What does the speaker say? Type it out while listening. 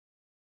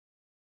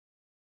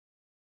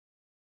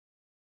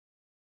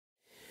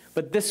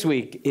But this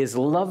week is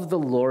love the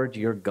Lord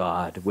your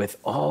God with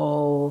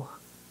all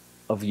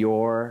of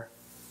your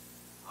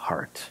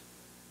heart.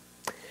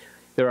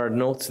 There are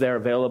notes there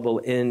available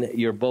in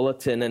your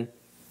bulletin. And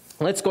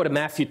let's go to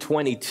Matthew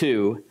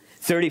 22,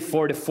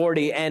 34 to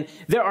 40. And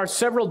there are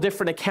several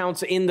different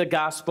accounts in the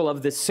gospel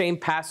of this same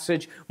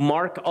passage.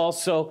 Mark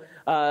also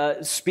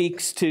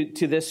speaks to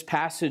this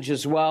passage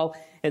as well.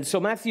 And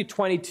so Matthew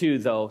 22,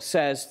 though,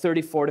 says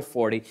 34 to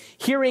 40,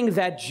 hearing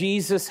that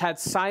Jesus had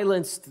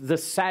silenced the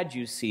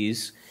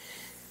Sadducees,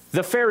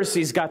 the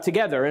Pharisees got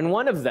together, and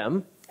one of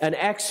them, an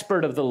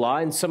expert of the law,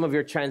 and some of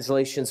your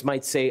translations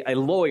might say a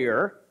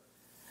lawyer,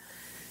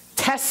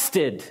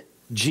 tested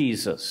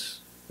Jesus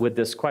with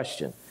this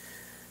question.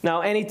 Now,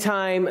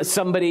 anytime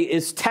somebody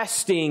is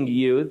testing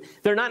you,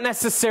 they're not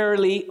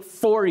necessarily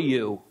for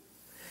you.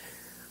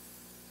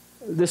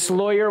 This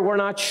lawyer, we're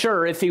not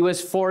sure if he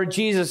was for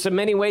Jesus. In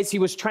many ways, he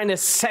was trying to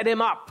set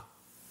him up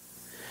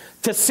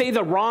to say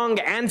the wrong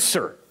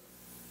answer.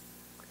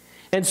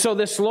 And so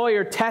this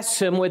lawyer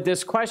tests him with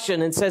this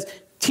question and says,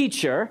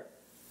 "Teacher,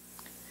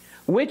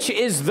 which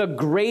is the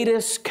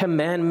greatest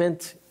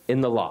commandment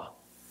in the law?"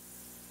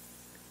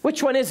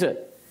 Which one is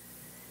it?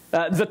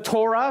 The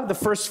Torah, the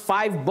first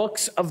 5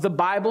 books of the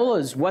Bible,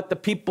 is what the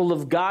people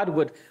of God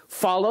would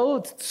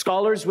follow.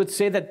 Scholars would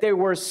say that there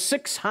were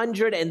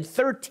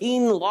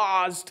 613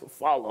 laws to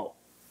follow.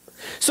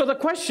 So the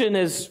question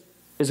is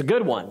a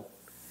good one.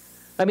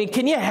 I mean,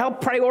 can you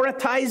help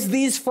prioritize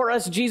these for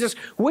us, Jesus?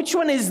 Which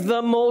one is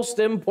the most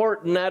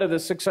important out of the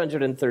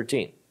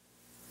 613?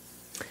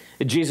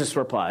 Jesus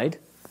replied,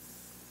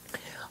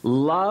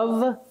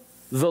 "Love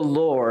the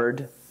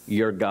Lord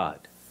your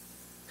God."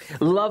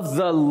 Love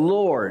the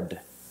Lord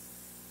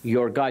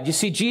your God. You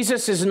see,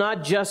 Jesus is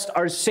not just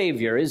our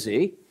Savior, is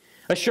he?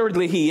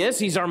 Assuredly he is.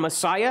 He's our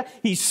Messiah.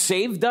 He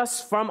saved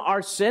us from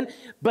our sin.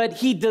 But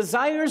he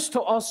desires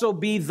to also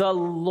be the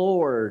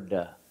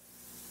Lord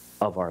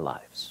of our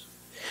lives.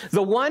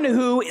 The one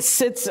who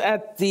sits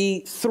at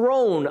the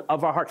throne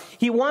of our heart.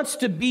 He wants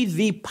to be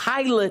the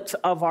pilot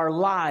of our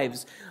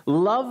lives.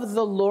 Love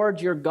the Lord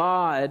your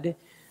God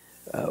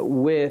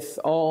with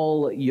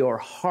all your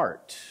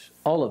heart.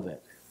 All of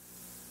it.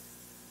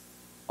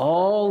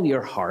 All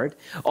your heart,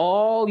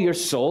 all your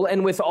soul,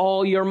 and with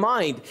all your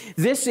mind.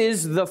 This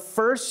is the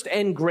first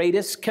and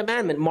greatest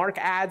commandment. Mark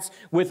adds,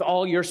 with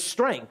all your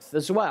strength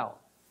as well.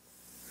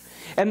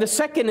 And the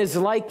second is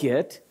like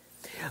it,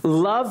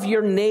 love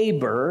your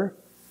neighbor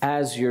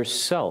as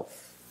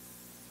yourself.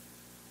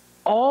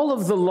 All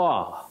of the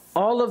law,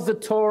 all of the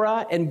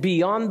Torah, and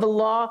beyond the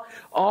law,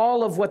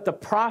 all of what the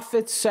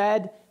prophets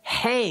said,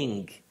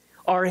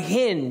 are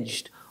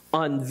hinged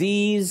on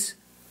these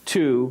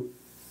 2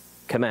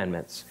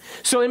 commandments.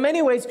 So in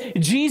many ways,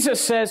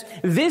 Jesus says,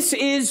 this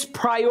is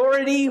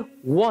priority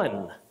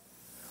 1.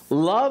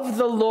 Love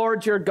the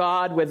Lord your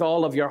God with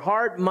all of your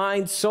heart,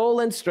 mind,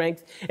 soul, and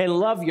strength, and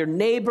love your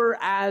neighbor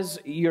as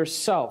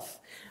yourself.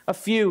 A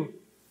few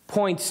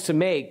points to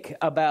make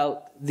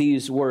about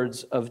these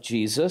words of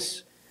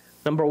Jesus.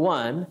 Number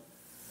 1,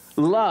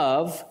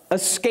 love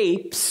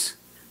escapes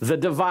the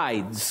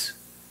divides.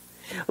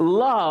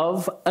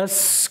 Love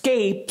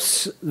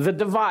escapes the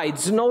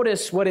divides.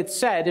 Notice what it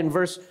said in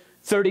verse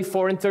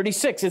 34 and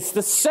 36. It's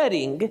the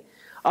setting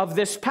of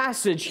this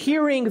passage.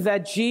 Hearing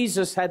that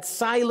Jesus had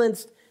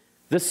silenced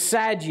the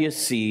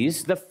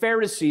Sadducees, the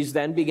Pharisees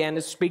then began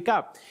to speak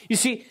up. You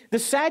see, the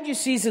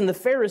Sadducees and the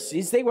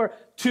Pharisees, they were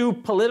 2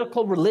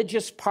 political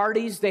religious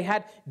parties. They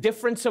had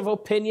difference of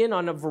opinion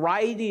on a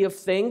variety of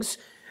things.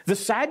 The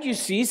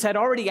Sadducees had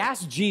already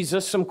asked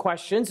Jesus some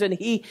questions, and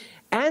he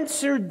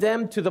answered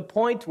them to the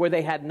point where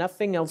they had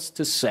nothing else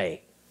to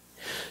say.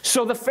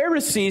 So the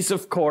Pharisees,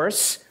 of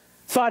course,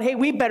 thought, hey,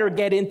 we better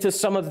get into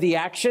some of the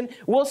action.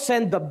 We'll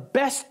send the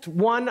best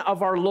one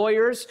of our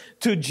lawyers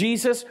to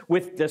Jesus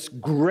with this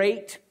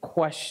great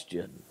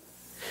question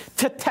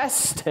to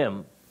test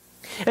him.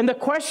 And the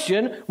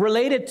question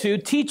related to,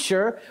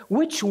 teacher,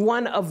 which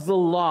one of the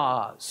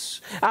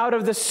laws out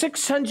of the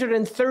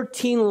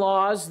 613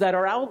 laws that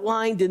are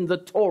outlined in the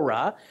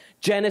Torah,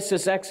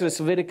 Genesis,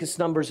 Exodus, Leviticus,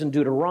 Numbers, and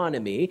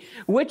Deuteronomy,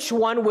 which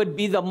one would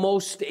be the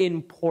most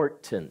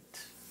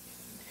important?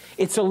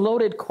 It's a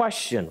loaded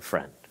question,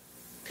 friend.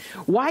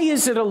 Why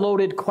is it a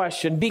loaded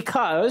question?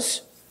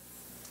 Because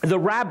the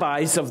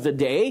rabbis of the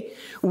day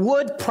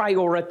would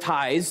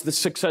prioritize the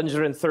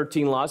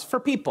 613 laws for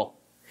people.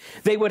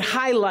 They would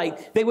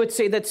highlight, they would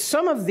say that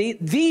some of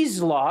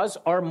these laws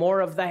are more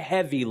of the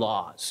heavy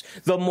laws,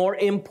 the more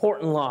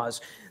important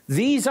laws.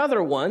 These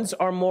other ones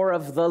are more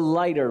of the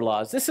lighter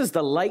laws. This is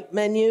the light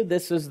menu,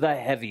 this is the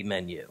heavy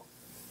menu.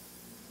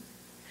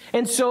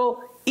 And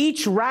so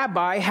each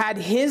rabbi had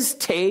his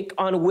take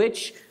on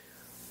which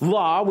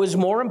law was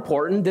more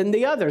important than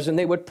the others, and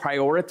they would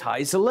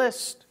prioritize a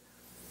list.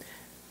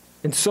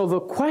 And so the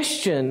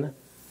question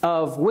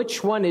of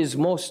which one is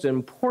most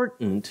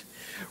important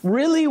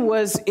really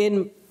was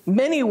in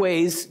many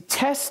ways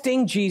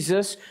testing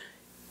Jesus,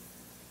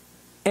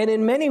 and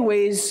in many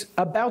ways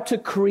about to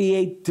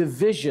create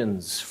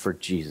divisions for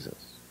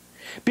Jesus.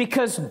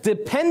 Because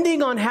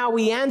depending on how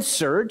he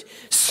answered,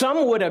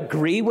 some would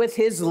agree with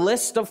his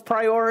list of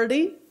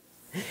priority,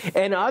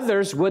 and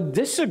others would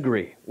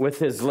disagree with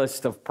his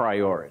list of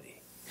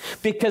priority,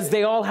 because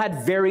they all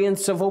had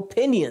variance of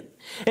opinion.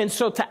 And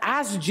so to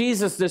ask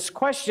Jesus this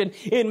question,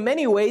 in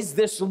many ways,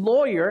 this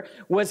lawyer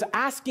was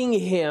asking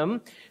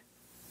him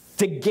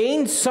to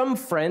gain some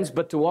friends,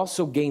 but to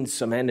also gain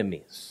some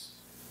enemies.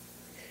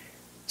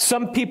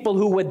 Some people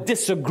who would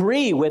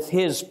disagree with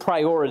his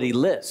priority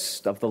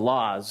list of the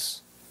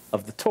laws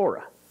of the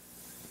Torah.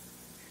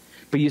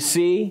 But you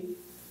see,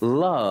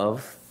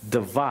 love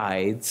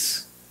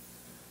divides.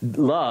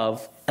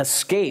 Love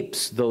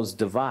escapes those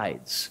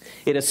divides.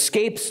 It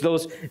escapes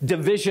those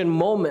division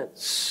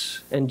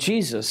moments. And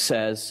Jesus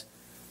says,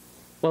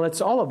 well, it's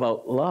all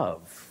about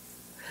love.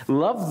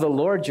 Love the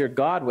Lord your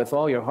God with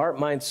all your heart,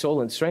 mind,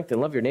 soul, and strength,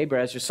 and love your neighbor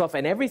as yourself.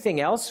 And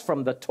everything else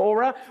from the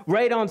Torah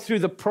right on through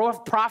the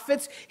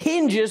prophets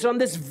hinges on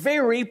this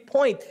very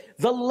point.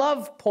 The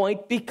love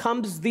point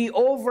becomes the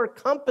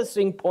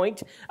overcompassing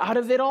point out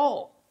of it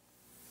all.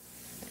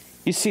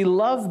 You see,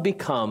 love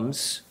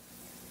becomes,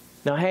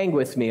 now hang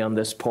with me on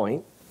this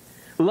point,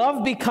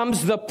 love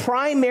becomes the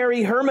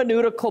primary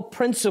hermeneutical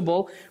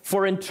principle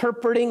for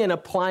interpreting and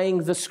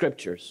applying the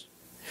Scriptures.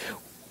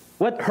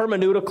 What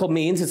hermeneutical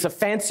means, it's a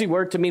fancy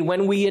word to mean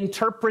when we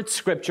interpret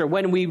Scripture,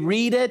 when we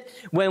read it,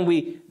 when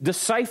we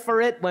decipher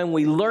it, when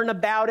we learn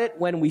about it,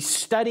 when we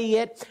study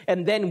it,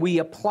 and then we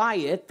apply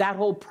it, that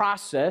whole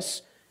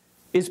process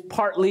is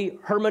partly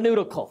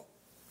hermeneutical.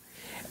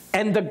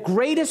 And the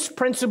greatest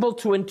principle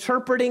to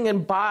interpreting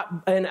and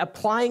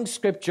applying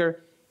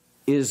Scripture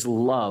is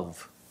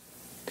love.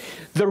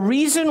 The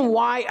reason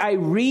why I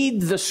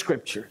read the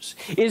Scriptures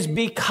is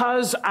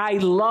because I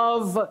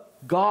love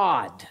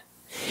God.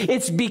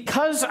 It's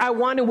because I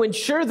want to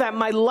ensure that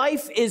my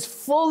life is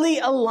fully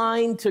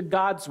aligned to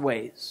God's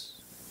ways.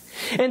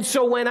 And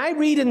so when I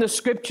read in the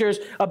Scriptures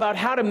about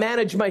how to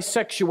manage my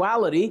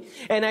sexuality,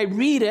 and I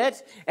read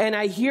it, and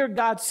I hear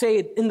God say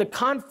it in the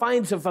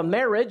confines of a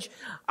marriage,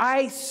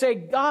 I say,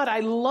 God, I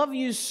love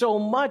you so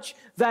much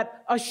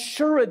that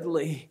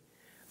assuredly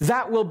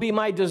that will be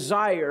my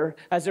desire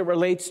as it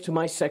relates to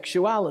my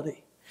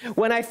sexuality.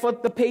 When I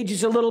flip the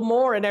pages a little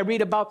more and I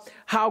read about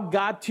how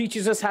God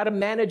teaches us how to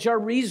manage our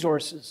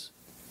resources,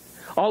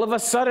 all of a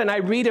sudden I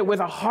read it with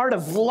a heart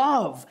of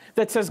love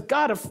that says,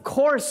 God, of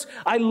course,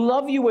 I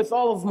love you with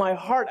all of my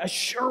heart.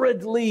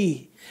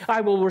 Assuredly,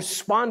 I will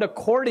respond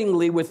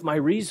accordingly with my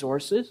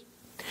resources.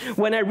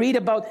 When I read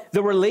about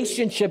the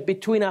relationship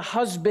between a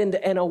husband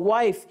and a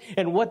wife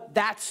and what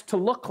that's to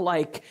look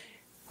like,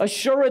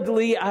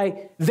 assuredly,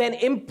 I then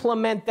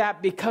implement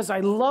that because I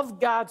love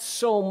God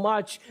so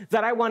much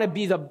that I want to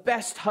be the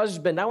best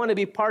husband. I want to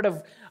be part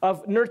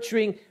of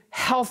nurturing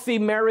healthy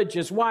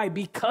marriages. Why?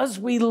 Because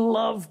we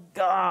love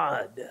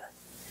God.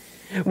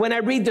 When I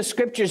read the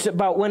Scriptures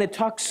about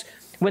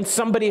when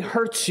somebody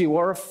hurts you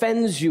or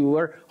offends you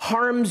or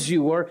harms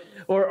you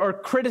or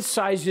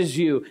criticizes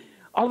you,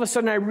 all of a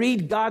sudden I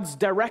read God's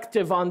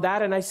directive on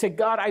that and I say,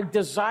 God, I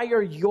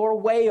desire your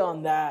way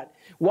on that.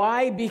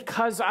 Why?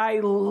 Because I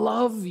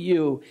love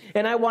you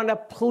and I want to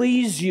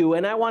please you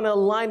and I want to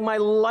align my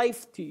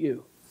life to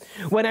you.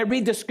 When I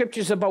read the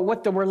Scriptures about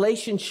what the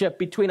relationship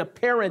between a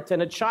parent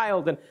and a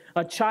child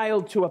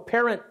to a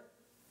parent,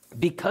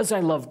 because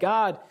I love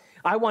God,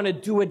 I want to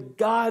do it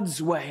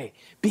God's way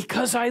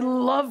because I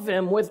love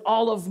Him with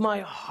all of my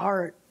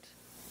heart.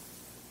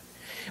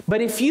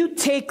 But if you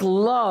take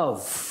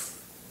love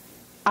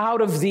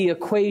out of the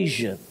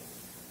equation,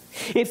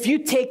 if you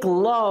take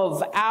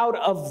love out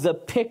of the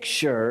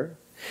picture,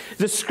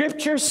 the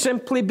Scriptures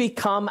simply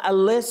become a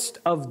list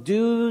of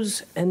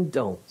do's and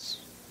don'ts.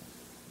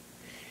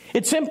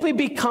 It simply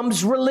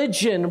becomes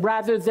religion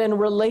rather than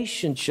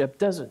relationship,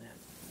 doesn't it?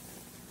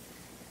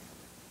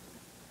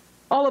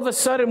 All of a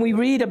sudden we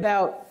read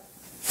about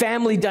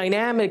family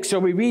dynamics or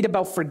we read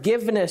about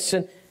forgiveness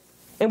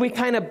and we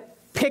kind of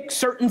pick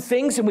certain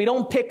things and we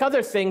don't pick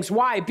other things.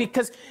 Why?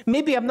 Because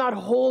maybe I'm not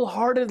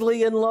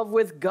wholeheartedly in love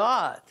with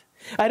God.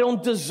 I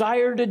don't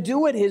desire to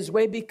do it His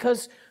way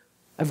because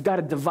I've got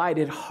a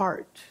divided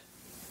heart.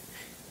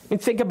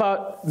 And think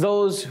about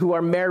those who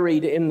are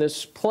married in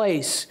this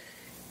place.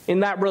 In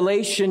that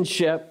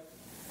relationship,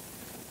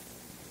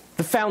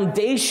 the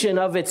foundation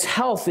of its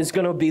health is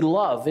going to be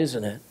love,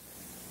 isn't it?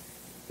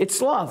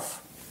 It's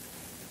love.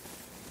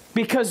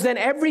 Because then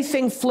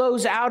everything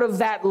flows out of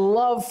that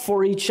love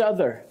for each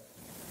other.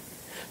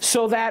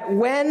 So that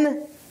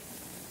when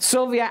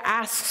Sylvia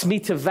asks me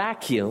to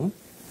vacuum,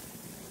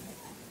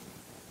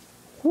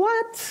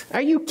 what?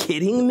 Are you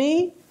kidding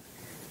me?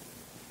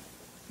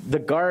 The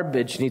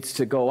garbage needs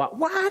to go out.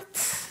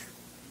 What?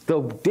 The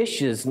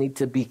dishes need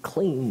to be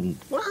cleaned.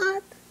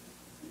 What?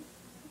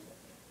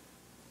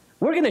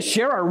 We're going to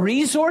share our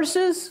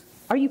resources?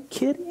 Are you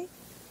kidding?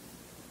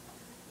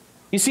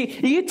 You see,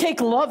 you take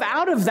love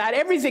out of that,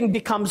 everything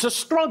becomes a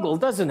struggle,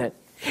 doesn't it?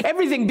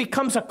 Everything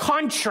becomes a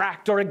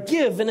contract or a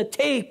give and a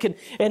take,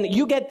 and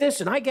you get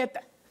this and I get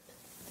that.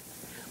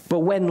 But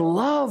when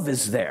love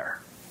is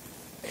there,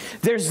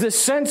 There's this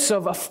sense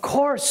of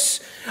course,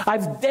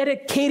 I've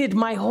dedicated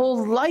my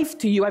whole life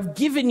to you. I've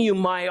given you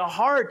my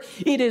heart.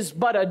 It is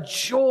but a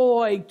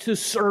joy to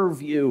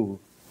serve you.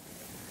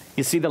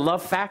 You see the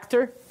love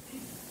factor?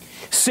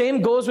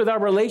 Same goes with our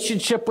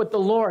relationship with the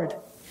Lord.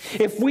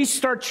 If we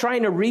start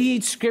trying to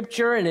read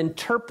Scripture and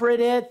interpret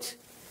it,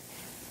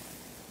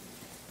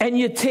 and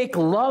you take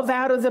love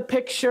out of the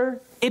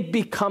picture, it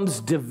becomes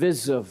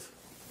divisive.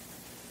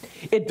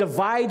 It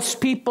divides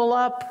people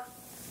up.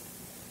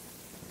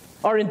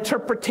 Our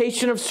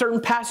interpretation of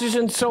certain passages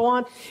and so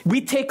on,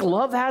 we take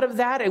love out of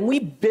that and we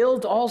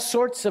build all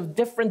sorts of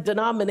different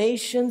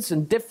denominations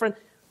and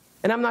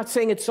I'm not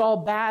saying it's all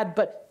bad,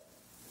 but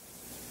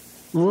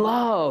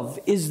love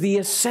is the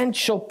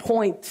essential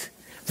point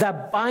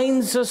that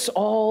binds us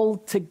all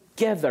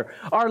together.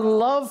 Our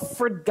love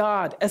for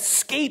God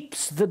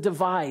escapes the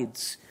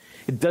divides.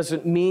 It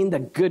doesn't mean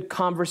that good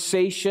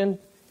conversation,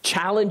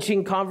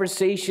 challenging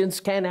conversations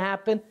can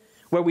happen,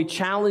 where we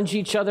challenge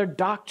each other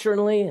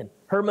doctrinally and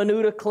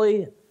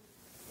hermeneutically.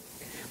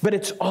 But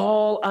it's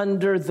all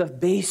under the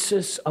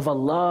basis of a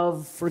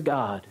love for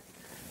God.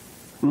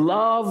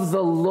 Love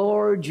the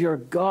Lord your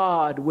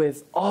God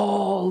with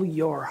all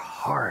your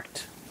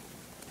heart.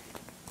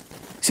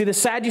 See, the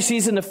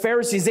Sadducees and the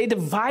Pharisees, they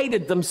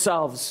divided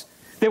themselves.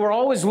 They were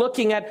always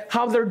looking at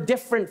how they're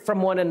different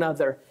from one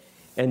another.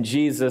 And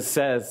Jesus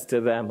says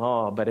to them,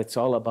 but it's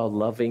all about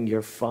loving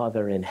your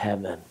Father in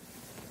heaven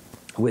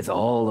with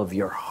all of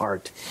your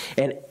heart.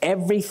 And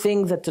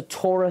everything that the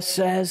Torah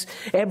says,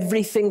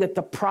 everything that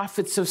the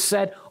prophets have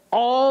said,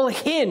 all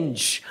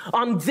hinge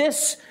on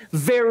this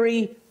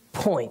very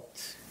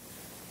point.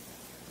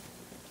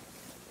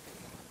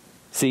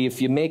 See,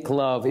 if you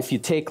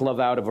take love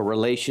out of a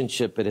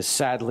relationship, it is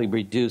sadly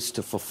reduced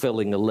to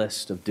fulfilling a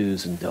list of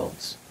do's and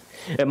don'ts.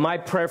 And my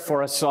prayer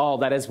for us all,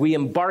 that as we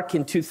embark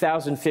in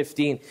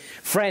 2015,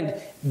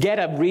 friend, get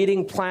a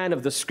reading plan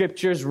of the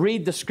Scriptures.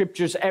 Read the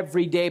Scriptures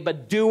every day,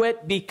 but do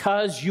it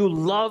because you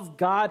love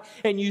God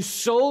and you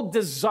so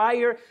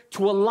desire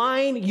to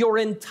align your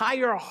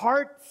entire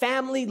heart,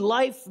 family,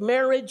 life,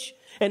 marriage,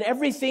 and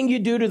everything you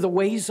do to the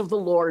ways of the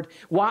Lord.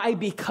 Why?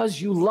 Because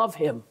you love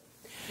Him.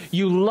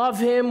 You love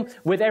Him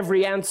with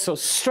every ounce of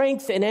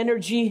strength and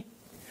energy,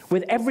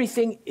 with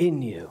everything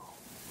in you.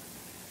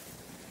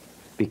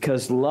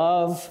 Because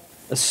love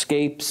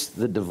escapes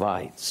the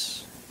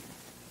divides.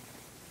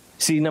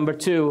 See, number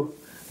 2,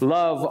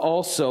 love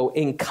also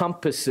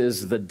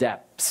encompasses the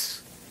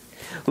depths.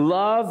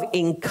 Love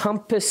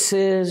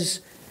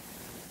encompasses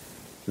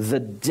the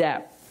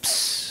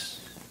depths.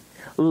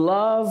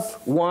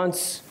 Love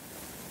wants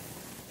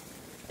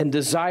and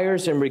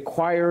desires and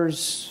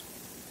requires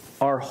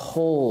our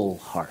whole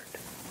heart.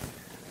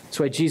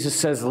 That's why Jesus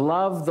says,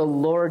 love the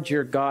Lord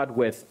your God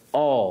with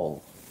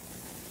all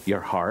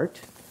your heart,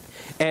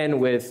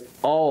 and with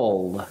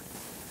all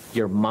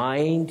your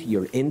mind,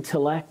 your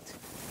intellect,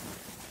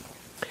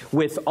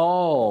 with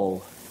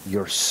all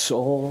your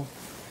soul,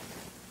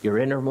 your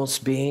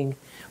innermost being.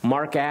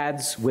 Mark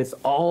adds, with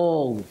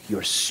all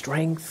your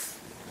strength.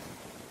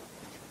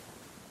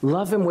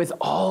 Love Him with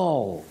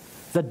all.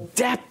 The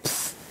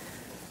depth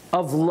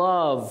of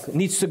love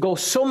needs to go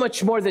so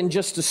much more than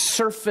just a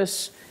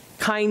surface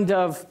kind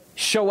of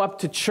show up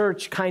to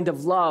church kind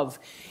of love.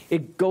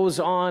 It goes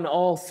on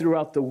all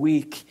throughout the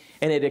week.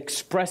 And it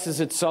expresses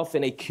itself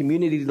in a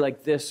community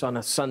like this on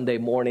a Sunday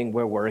morning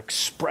where we're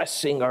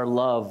expressing our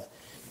love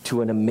to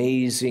an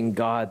amazing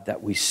God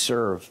that we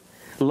serve.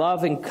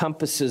 Love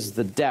encompasses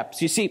the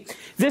depths. You see,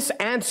 this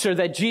answer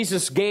that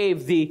Jesus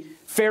gave the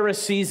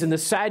Pharisees and the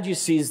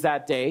Sadducees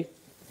that day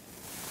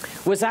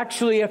was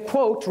actually a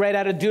quote right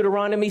out of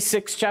Deuteronomy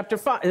chapter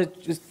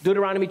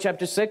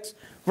 6,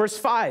 verse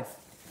 5.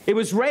 It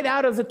was right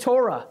out of the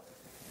Torah.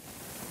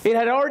 It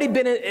had already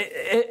been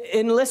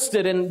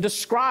enlisted and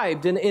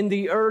described in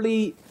the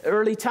early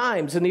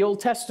times in the Old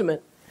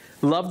Testament.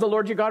 Love the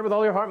Lord your God with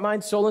all your heart,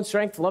 mind, soul, and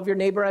strength. Love your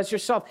neighbor as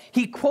yourself.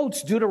 He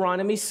quotes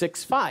Deuteronomy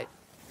 6:5.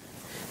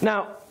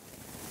 Now,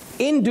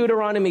 in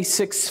Deuteronomy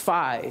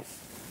 6:5,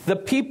 the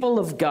people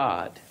of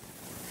God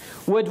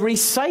would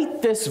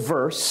recite this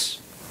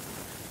verse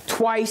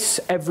twice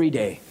every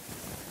day.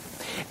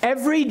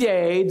 Every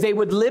day, they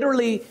would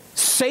literally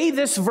say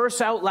this verse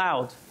out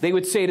loud. They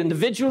would say it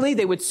individually.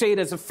 They would say it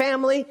as a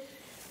family.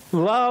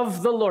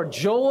 Love the Lord.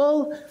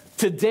 Joel,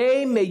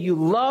 today may you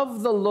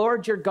love the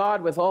Lord your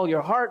God with all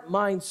your heart,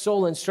 mind,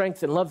 soul, and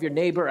strength, and love your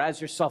neighbor as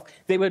yourself.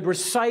 They would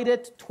recite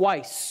it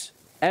twice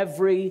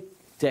every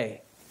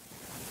day.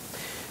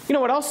 You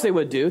know what else they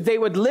would do? They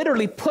would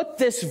literally put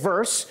this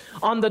verse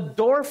on the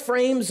door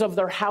frames of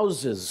their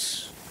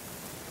houses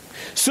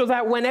so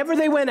that whenever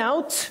they went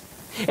out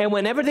and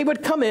whenever they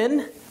would come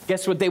in,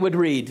 guess what they would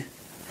read?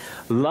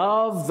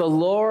 Love the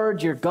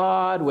Lord your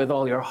God with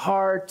all your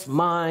heart,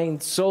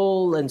 mind,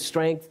 soul, and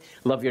strength.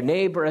 Love your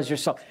neighbor as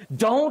yourself.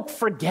 Don't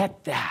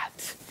forget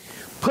that.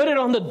 Put it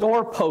on the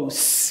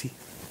doorposts.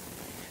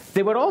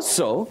 They would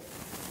also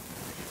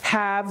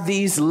have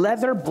these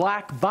leather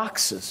black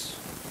boxes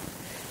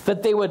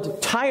that they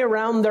would tie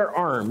around their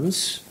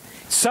arms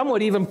Some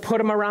would even put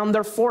them around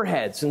their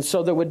foreheads. And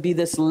so there would be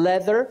this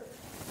leather,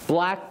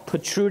 black,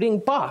 protruding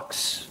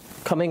box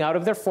coming out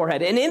of their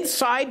forehead. And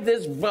inside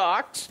this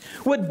box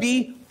would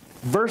be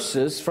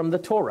verses from the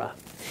Torah.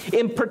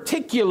 In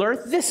particular,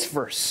 this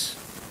verse.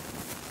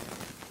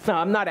 Now,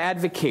 I'm not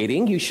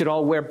advocating you should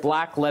all wear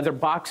black leather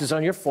boxes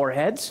on your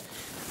foreheads.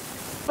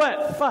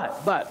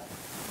 But,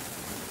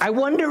 I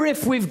wonder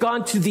if we've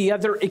gone to the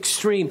other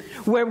extreme,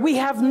 where we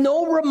have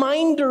no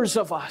reminders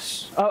of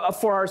us,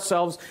 for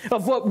ourselves,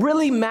 of what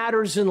really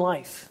matters in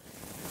life.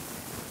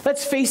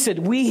 Let's face it,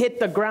 we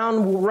hit the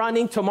ground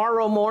running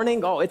tomorrow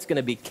morning. Oh, it's going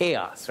to be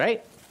chaos,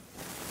 right?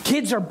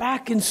 Kids are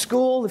back in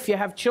school. If you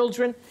have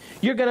children,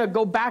 you're going to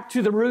go back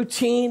to the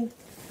routine.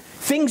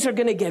 Things are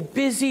going to get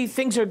busy.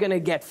 Things are going to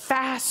get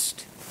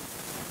fast.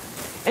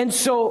 And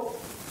so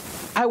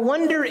I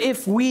wonder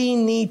if we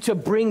need to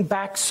bring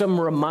back some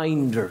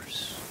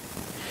reminders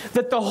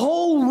that the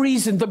whole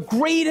reason, the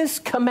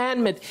greatest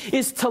commandment,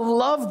 is to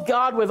love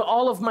God with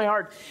all of my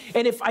heart.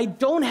 And if I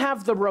don't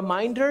have the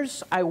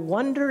reminders, I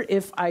wonder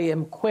if I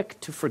am quick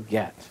to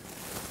forget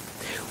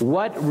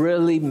what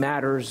really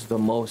matters the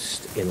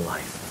most in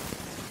life.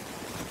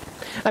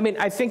 I mean,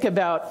 I think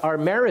about our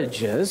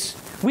marriages.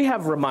 We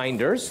have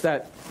reminders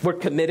that we're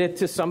committed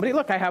to somebody.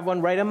 Look, I have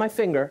one right on my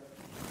finger.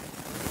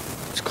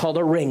 It's called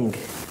a ring,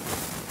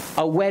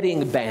 a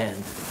wedding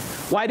band.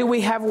 Why do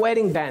we have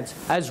wedding bands?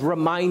 As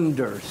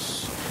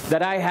reminders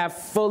that I have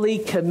fully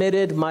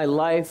committed my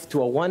life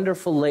to a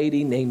wonderful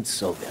lady named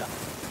Sylvia.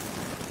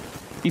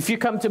 If you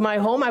come to my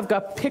home, I've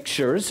got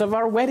pictures of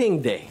our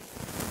wedding day.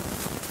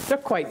 They're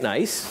quite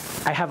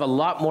nice. I have a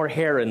lot more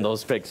hair in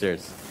those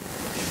pictures.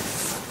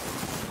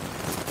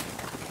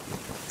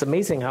 It's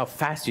amazing how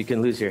fast you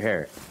can lose your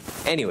hair.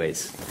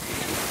 Anyways.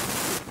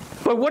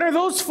 But what are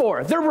those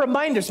for? They're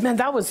reminders. Man,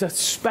 that was a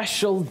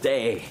special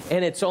day,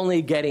 and it's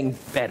only getting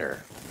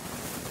better.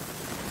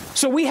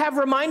 So we have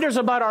reminders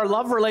about our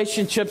love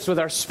relationships with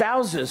our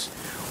spouses.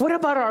 What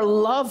about our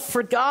love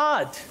for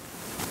God?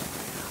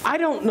 I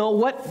don't know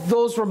what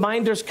those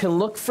reminders can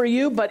look for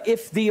you, but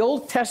if the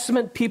Old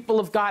Testament people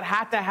of God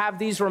had to have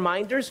these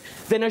reminders,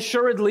 then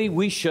assuredly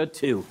we should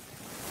too.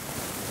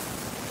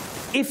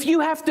 If you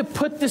have to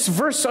put this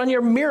verse on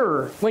your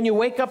mirror when you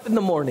wake up in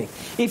the morning,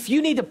 if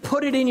you need to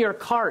put it in your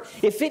car,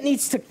 if it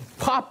needs to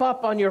pop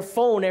up on your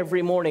phone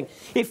every morning,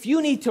 if you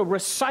need to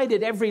recite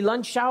it every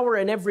lunch hour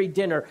and every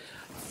dinner,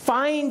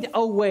 find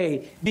a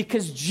way,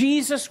 because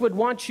Jesus would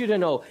want you to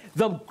know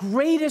the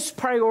greatest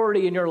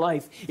priority in your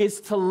life is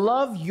to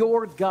love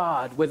your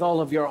God with all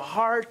of your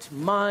heart,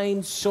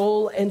 mind,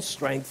 soul, and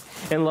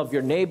strength, and love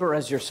your neighbor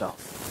as yourself.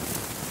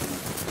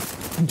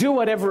 Do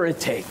whatever it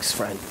takes,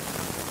 friend.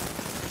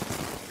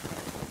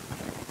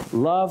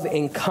 Love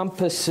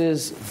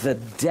encompasses the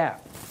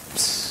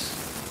depths.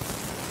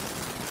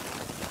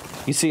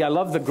 You see, I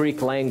love the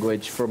Greek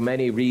language for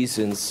many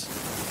reasons.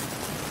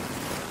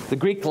 The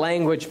Greek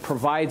language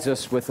provides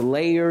us with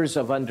layers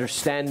of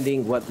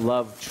understanding what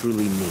love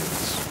truly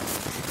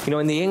means. You know,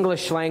 in the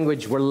English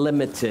language, we're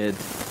limited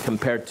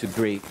compared to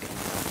Greek.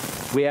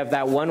 We have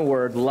that one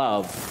word,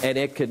 love, and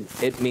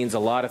it means a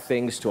lot of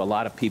things to a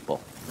lot of people.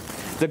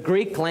 The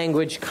Greek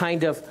language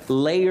kind of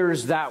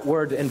layers that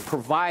word and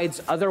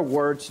provides other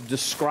words to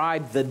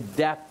describe the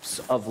depths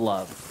of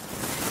love.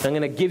 I'm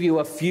going to give you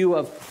a few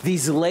of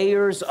these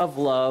layers of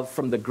love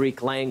from the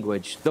Greek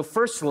language. The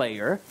first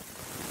layer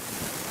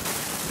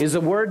is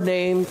a word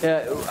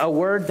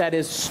that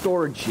is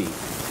storge,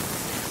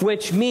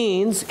 which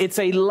means it's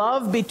a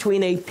love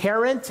between a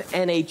parent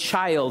and a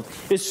child,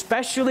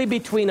 especially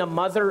between a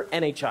mother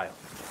and a child.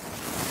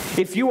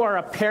 If you are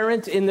a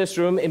parent in this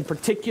room, in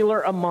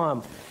particular a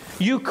mom,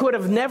 you could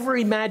have never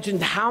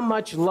imagined how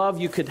much love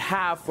you could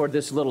have for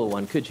this little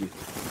one, could you?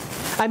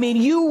 I mean,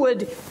 you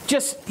would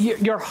just,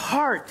 your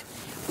heart,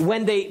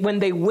 when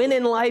they win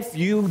in life,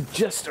 you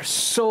just are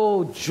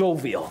so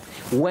jovial.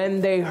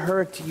 When they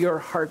hurt, your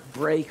heart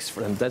breaks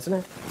for them, doesn't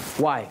it?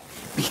 Why?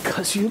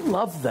 Because you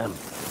love them.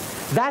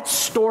 That's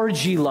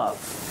storge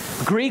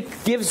love.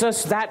 Greek gives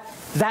us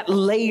that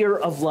layer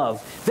of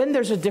love. Then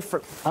there's a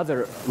different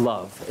other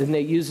love, and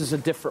it uses a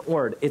different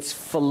word. It's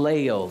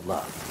phileo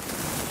love.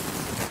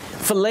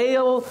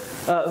 Phileo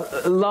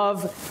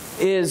love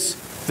is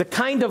the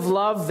kind of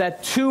love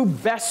that two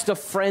best of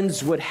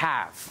friends would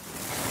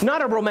have.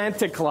 Not a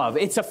romantic love.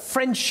 It's a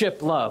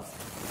friendship love.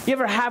 You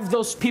ever have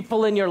those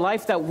people in your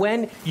life that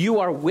when you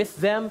are with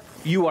them,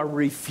 you are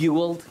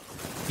refueled,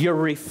 you're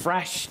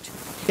refreshed.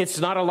 It's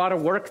not a lot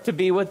of work to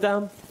be with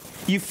them.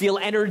 You feel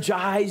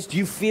energized,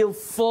 you feel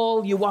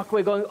full, you walk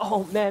away going,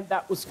 oh man,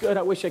 that was good.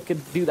 I wish I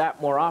could do that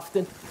more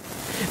often.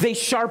 They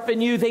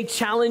sharpen you, they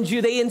challenge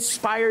you, they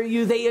inspire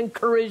you, they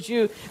encourage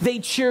you, they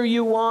cheer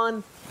you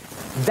on.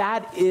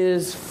 That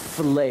is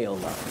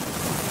phileo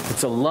love.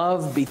 It's a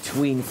love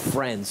between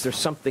friends. There's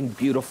something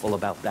beautiful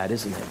about that,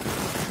 isn't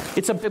it?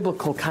 It's a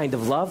biblical kind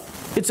of love.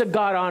 It's a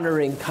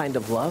God-honoring kind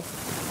of love.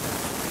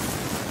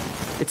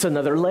 It's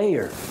another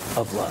layer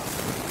of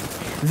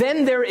love.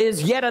 Then there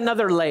is yet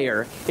another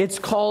layer. It's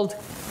called,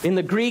 in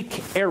the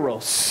Greek,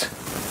 eros.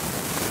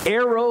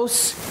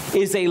 Eros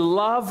is a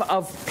love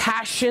of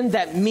passion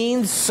that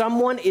means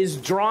someone is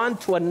drawn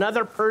to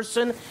another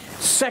person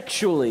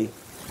sexually.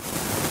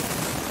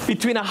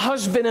 Between a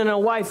husband and a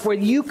wife, where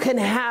you can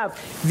have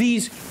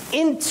these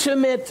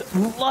intimate,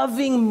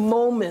 loving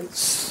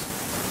moments.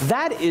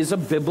 That is a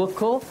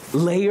biblical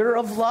layer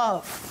of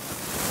love,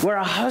 where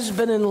a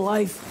husband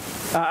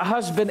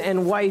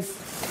and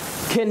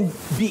wife can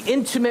be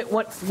intimate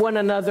with one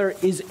another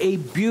is a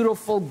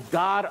beautiful,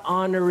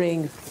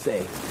 God-honoring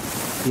thing.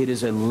 It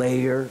is a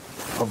layer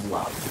of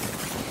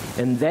love.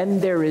 And then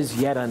there is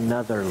yet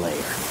another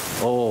layer.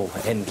 Oh,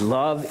 and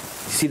love,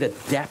 see the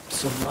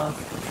depths of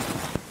love?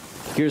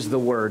 Here's the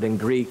word in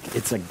Greek,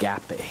 it's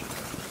agape.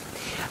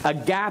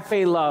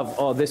 Agape love,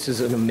 oh, this is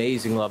an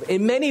amazing love.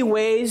 In many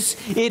ways,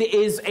 it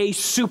is a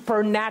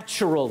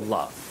supernatural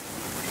love.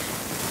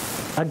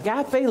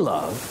 Agape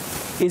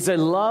love is a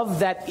love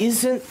that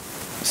isn't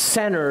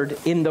centered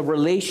in the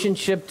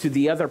relationship to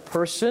the other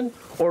person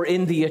or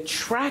in the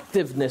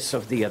attractiveness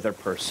of the other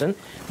person,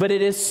 but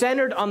it is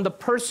centered on the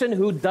person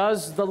who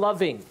does the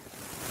loving.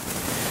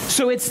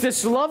 So it's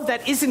this love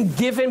that isn't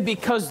given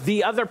because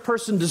the other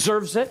person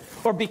deserves it,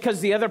 or because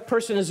the other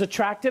person is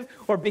attractive,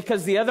 or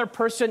because the other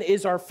person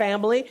is our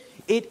family.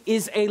 It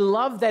is a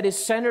love that is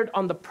centered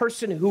on the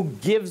person who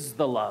gives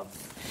the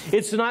love.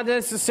 It's not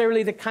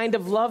necessarily the kind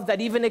of love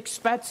that even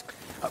expects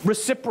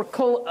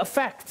reciprocal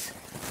effect,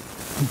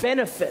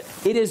 benefit.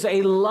 It is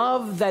a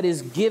love that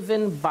is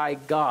given by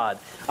God.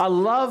 A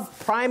love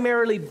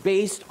primarily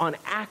based on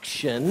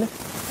action,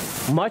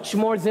 much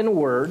more than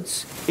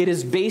words. It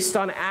is based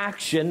on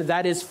action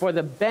that is for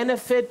the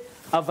benefit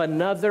of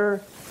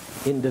another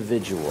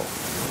individual.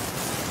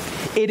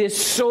 It is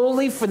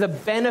solely for the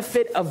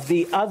benefit of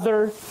the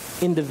other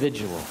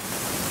individual.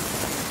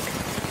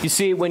 You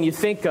see, when you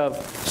think of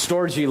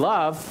storge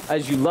love,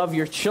 as you love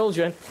your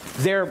children,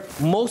 there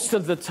most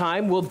of the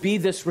time will be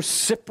this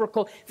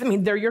reciprocal,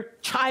 they're your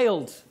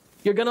child.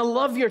 You're going to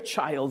love your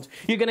child.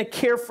 You're going to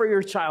care for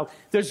your child.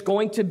 There's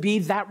going to be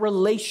that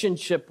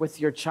relationship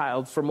with your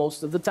child for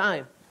most of the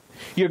time.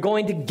 You're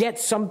going to get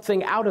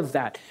something out of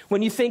that.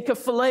 When you think of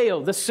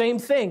phileo, the same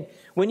thing.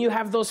 When you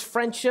have those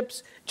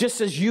friendships,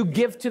 just as you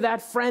give to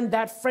that friend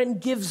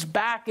gives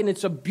back, and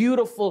it's a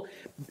beautiful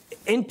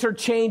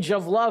interchange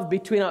of love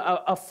between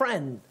a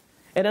friend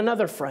and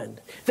another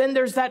friend. Then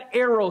there's that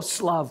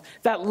eros love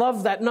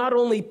that not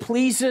only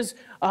pleases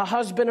a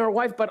husband or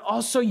wife, but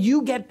also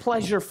you get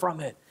pleasure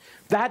from it.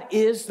 That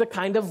is the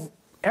kind of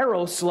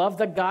eros love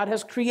that God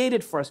has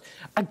created for us.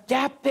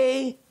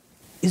 Agape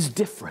is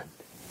different.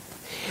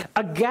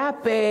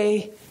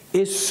 Agape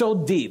is so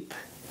deep.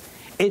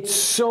 It's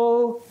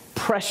so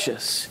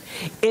precious.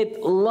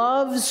 It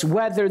loves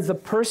whether the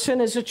person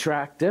is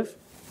attractive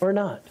or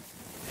not.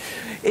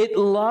 It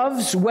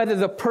loves whether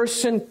the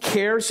person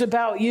cares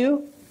about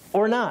you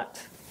or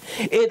not.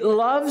 It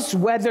loves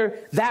whether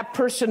that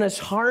person has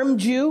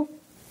harmed you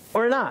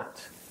or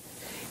not.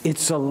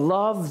 It's a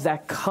love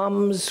that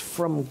comes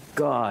from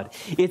God.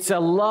 It's a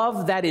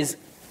love that is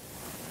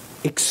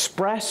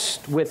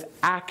expressed with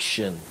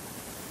action.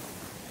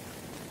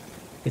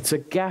 It's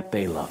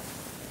agape love.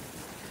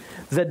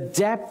 The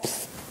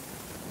depth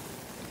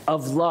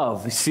of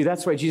love. You see,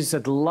 that's why Jesus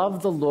said,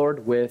 love the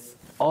Lord with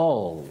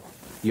all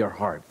your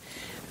heart.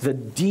 The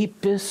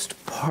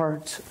deepest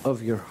part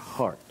of your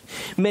heart.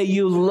 May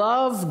you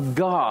love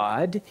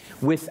God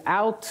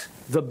without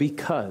the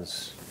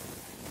because.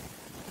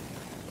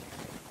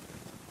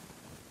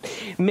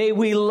 May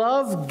we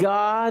love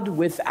God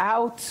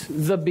without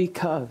the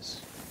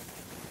because.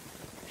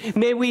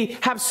 May we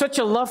have such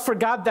a love for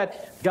God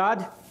that,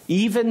 God,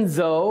 even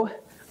though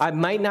I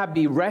might not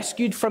be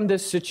rescued from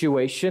this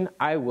situation,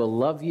 I will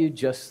love you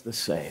just the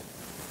same.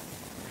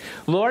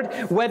 Lord,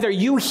 whether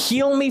you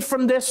heal me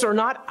from this or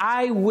not,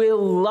 I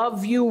will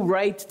love you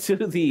right to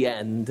the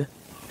end.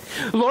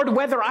 Lord,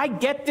 whether I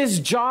get this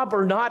job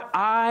or not,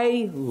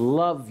 I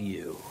love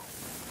you.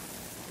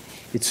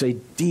 It's a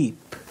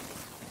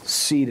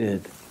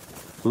deep-seated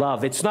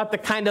love. It's not the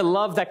kind of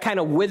love that kind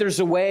of withers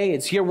away.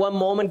 It's here one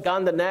moment,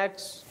 gone the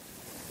next.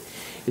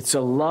 It's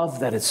a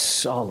love that is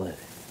solid.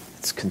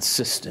 It's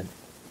consistent.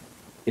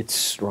 It's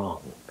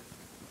strong.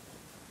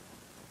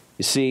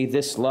 You see,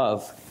 this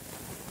love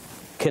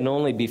can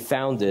only be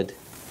founded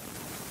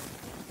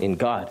in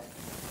God.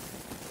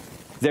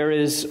 There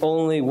is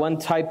only one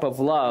type of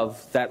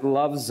love that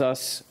loves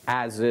us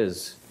as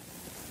is.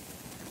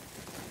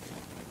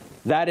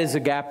 That is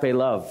agape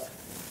love.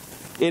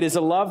 It is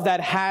a love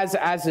that has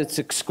as its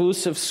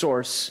exclusive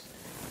source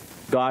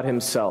God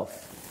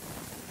Himself.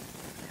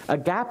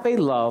 Agape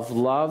love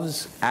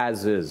loves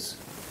as is.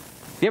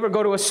 You ever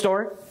go to a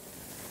store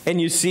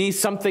and you see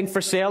something for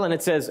sale and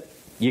it says,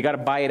 you got to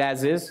buy it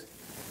as is?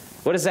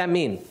 What does that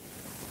mean?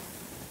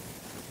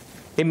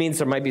 It means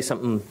there might be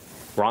something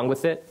wrong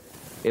with it.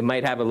 It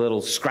might have a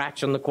little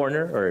scratch on the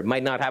corner, or it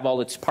might not have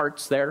all its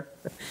parts there.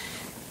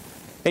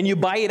 And you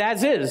buy it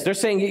as is. They're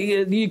saying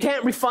you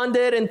can't refund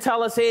it and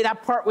tell us, hey,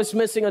 that part was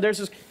missing, or there's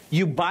this.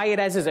 You buy it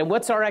as is. And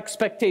what's our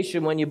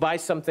expectation when you buy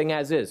something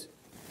as is?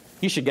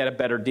 You should get a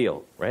better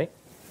deal, right?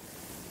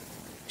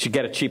 should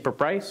get a cheaper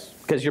price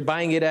because you're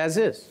buying it as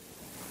is.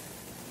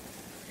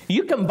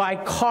 You can buy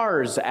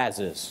cars as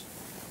is.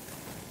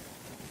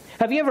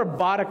 Have you ever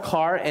bought a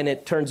car and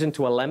it turns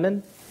into a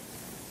lemon?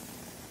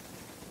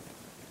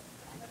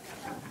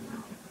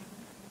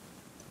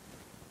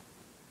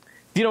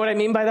 Do you know what I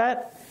mean by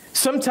that?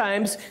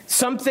 Sometimes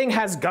something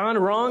has gone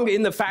wrong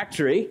in the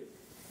factory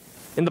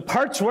and the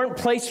parts weren't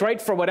placed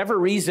right for whatever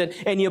reason,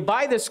 and you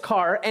buy this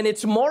car and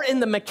it's more in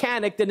the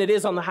mechanic than it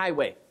is on the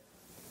highway.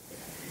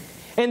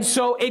 And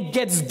so it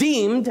gets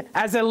deemed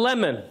as a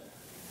lemon.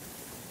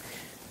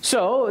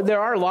 So there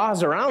are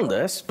laws around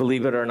this,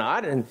 believe it or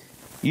not, and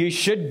you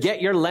should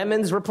get your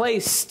lemons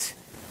replaced.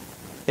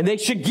 And they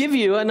should give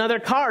you another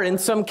car in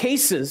some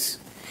cases.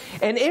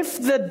 And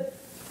if the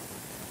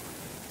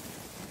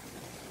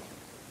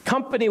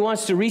company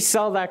wants to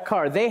resell that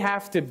car, they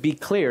have to be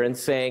clear in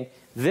saying,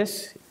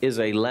 this is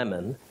a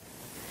lemon,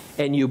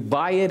 and you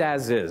buy it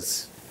as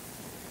is.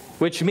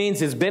 Which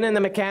means it's been in the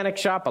mechanic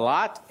shop a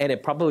lot, and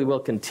it probably will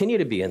continue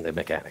to be in the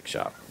mechanic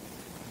shop.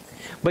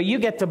 But you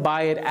get to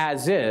buy it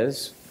as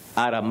is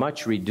at a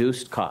much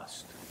reduced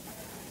cost.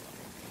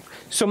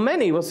 So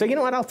many will say, you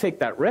know what, I'll take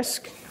that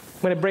risk.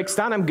 When it breaks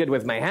down, I'm good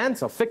with my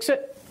hands, I'll fix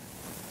it.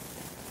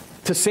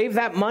 To save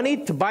that money,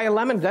 to buy a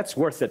lemon, that's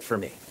worth it for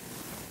me.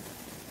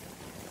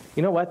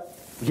 You know what?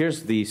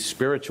 Here's the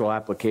spiritual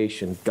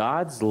application.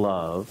 God's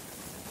love,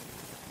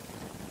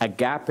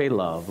 agape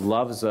love,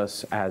 loves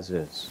us as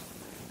is.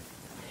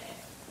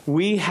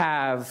 We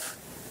have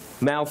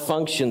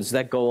malfunctions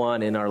that go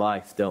on in our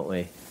life, don't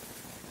we?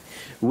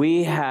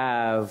 We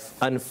have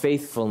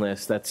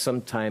unfaithfulness that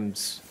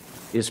sometimes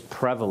is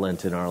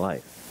prevalent in our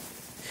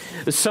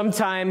life.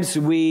 Sometimes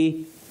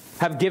we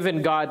have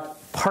given God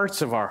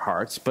parts of our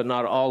hearts, but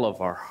not all of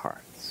our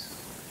hearts.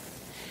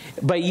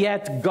 But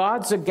yet,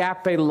 God's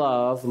agape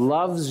love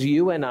loves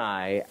you and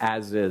I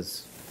as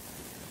is.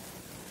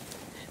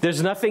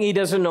 There's nothing He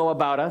doesn't know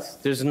about us.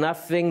 There's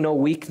nothing, no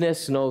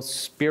weakness, no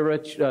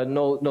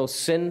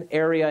sin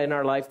area in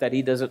our life that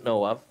He doesn't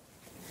know of.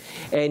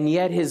 And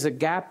yet His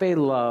agape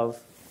love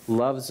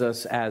loves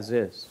us as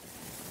is.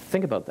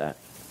 Think about that.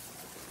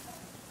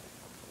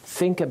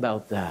 Think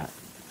about that.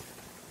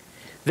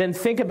 Then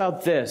think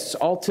about this.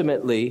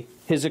 Ultimately,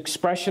 His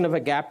expression of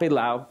agape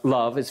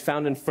love is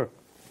found in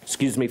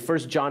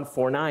 1 John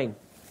 4:9,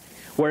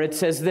 where it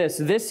says this,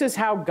 "This is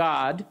how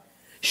God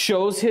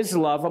shows His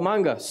love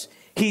among us.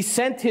 He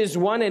sent His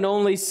one and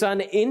only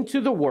Son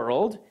into the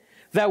world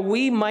that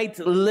we might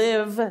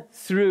live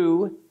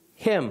through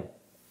Him."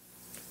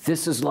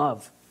 This is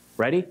love.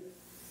 Ready?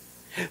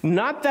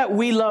 Not that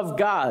we love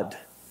God,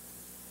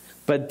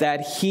 but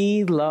that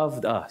He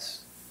loved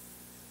us.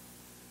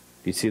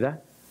 Do you see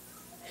that?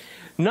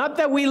 Not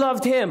that we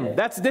loved Him.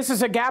 This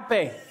is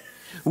agape.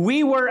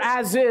 We were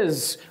as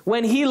is.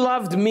 When He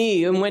loved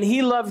me and when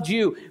He loved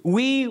you,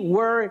 we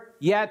were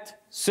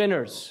yet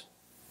sinners.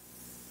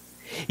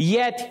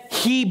 Yet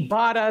He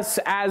bought us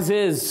as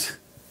is.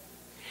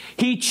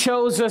 He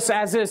chose us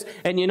as is.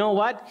 And you know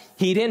what?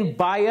 He didn't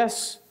buy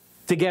us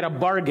to get a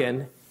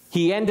bargain.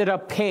 He ended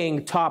up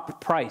paying top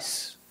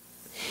price.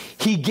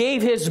 He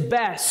gave His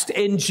best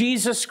in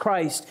Jesus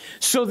Christ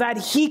so that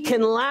He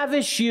can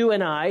lavish you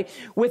and I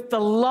with the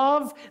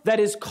love that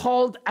is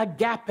called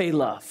agape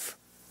love.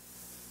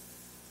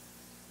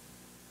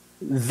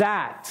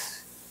 That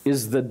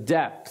is the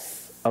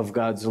depth of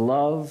God's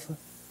love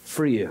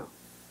for you.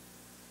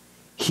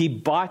 He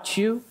bought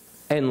you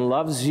and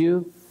loves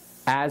you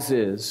as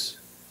is,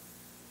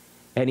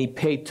 and He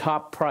paid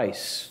top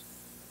price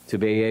to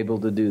be able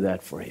to do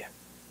that for you.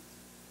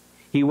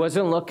 He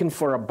wasn't looking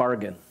for a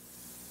bargain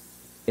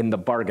in the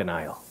bargain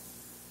aisle.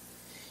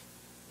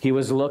 He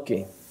was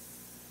looking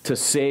to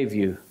save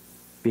you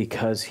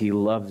because He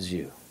loves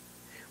you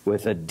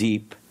with a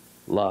deep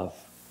love.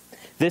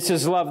 This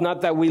is love,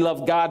 not that we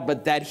love God,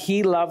 but that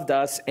He loved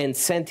us and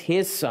sent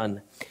His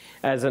Son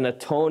as an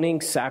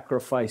atoning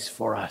sacrifice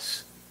for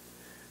us.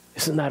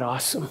 Isn't that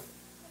awesome?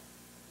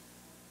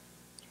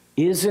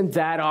 Isn't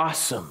that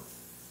awesome?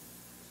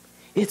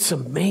 It's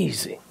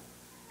amazing.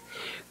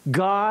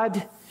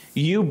 God,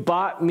 You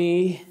bought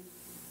me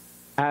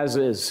as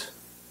is.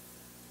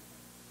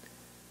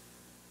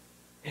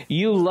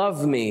 You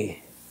love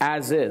me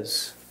as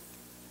is.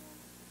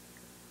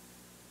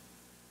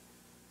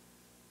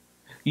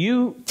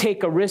 You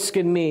take a risk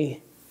in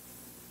me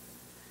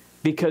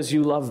because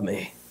You love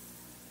me.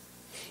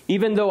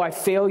 Even though I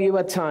fail You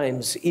at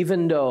times,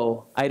 even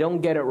though I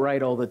don't get it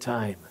right all the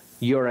time,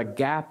 Your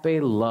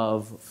agape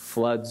love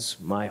floods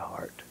my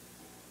heart.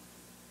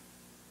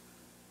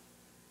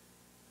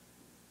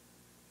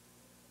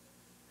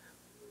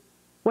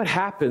 What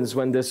happens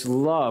when this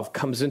love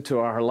comes into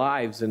our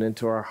lives and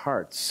into our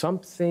hearts?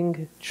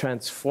 Something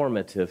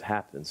transformative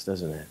happens,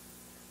 doesn't it?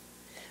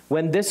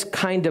 When this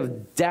kind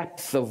of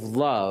depth of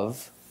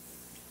love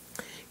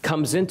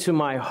comes into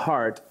my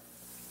heart,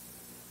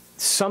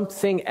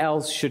 something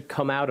else should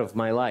come out of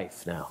my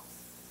life now.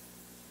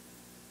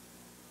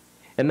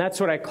 And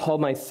that's what I call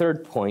my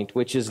third point,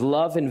 which is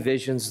love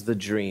envisions the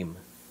dream.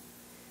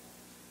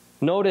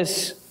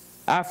 Notice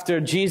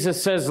After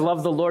Jesus says,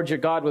 love the Lord your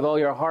God with all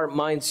your heart,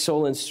 mind,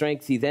 soul, and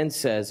strength, he then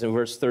says in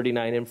verse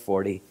 39 and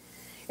 40,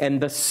 and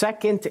the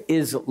second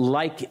is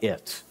like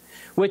it,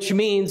 which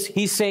means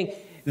he's saying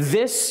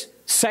this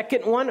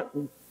second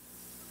one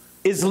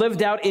is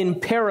lived out in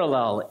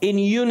parallel, in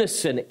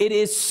unison. It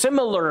is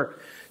similar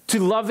to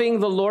loving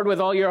the Lord with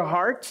all your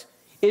heart,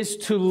 is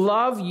to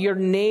love your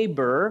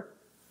neighbor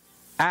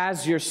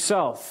as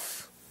yourself.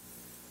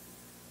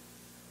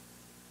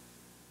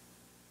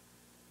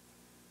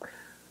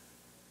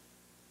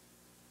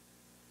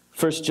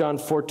 1 John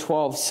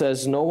 4:12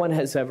 says, no one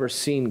has ever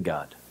seen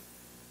God.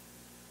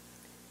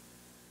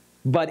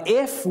 But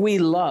if we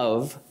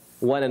love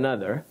one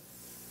another,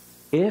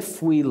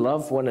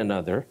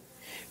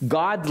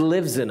 God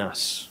lives in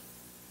us,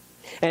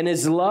 and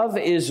his love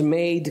is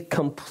made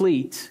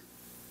complete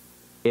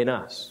in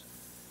us.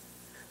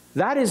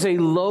 That is a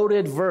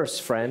loaded verse,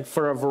 friend,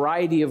 for a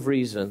variety of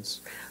reasons.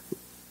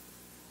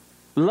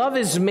 Love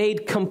is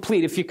made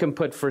complete. If you can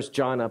put 1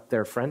 John up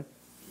there, friend,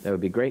 that would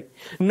be great.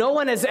 No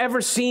one has ever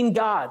seen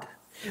God,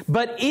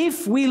 but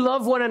if we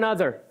love one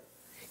another,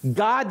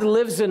 God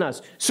lives in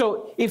us.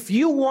 So if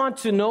you want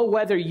to know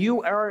whether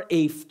you are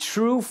a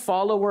true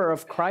follower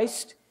of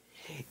Christ,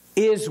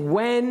 is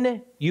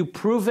when you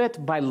prove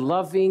it by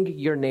loving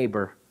your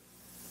neighbor.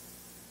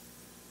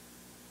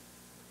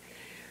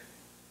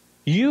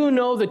 You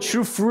know the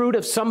true fruit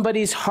of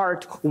somebody's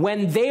heart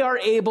when they are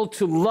able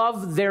to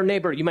love their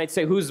neighbor. You might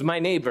say, who's my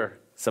neighbor?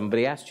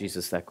 Somebody asked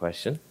Jesus that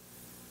question.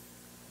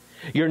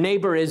 Your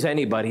neighbor is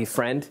anybody,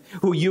 friend,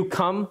 who you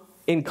come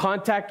in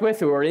contact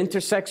with or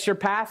intersects your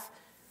path.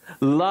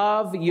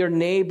 Love your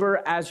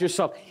neighbor as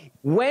yourself.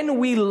 When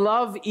we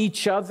love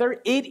each other,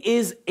 it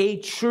is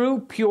a true,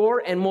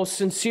 pure, and most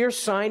sincere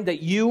sign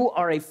that you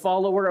are a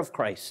follower of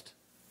Christ.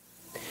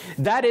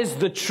 That is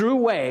the true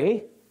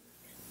way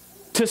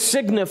to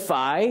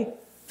signify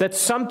that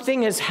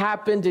something has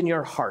happened in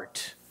your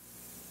heart.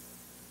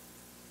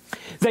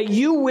 That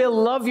you will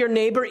love your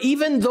neighbor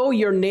even though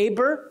your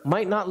neighbor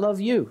might not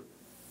love you.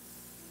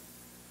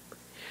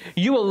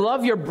 You will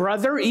love your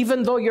brother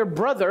even though your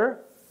brother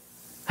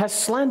has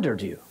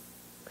slandered you.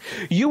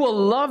 You will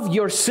love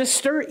your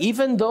sister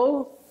even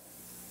though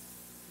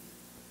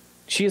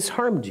she has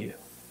harmed you.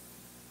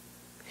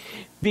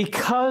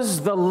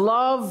 Because the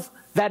love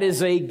that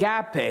is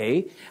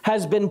agape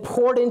has been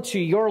poured into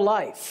your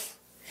life.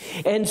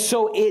 And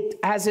so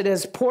as it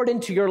has poured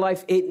into your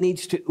life, it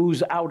needs to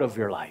ooze out of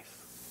your life.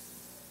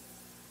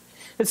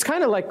 It's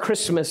kind of like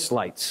Christmas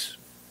lights.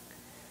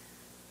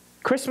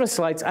 Christmas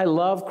lights, I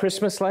love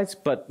Christmas lights,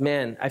 but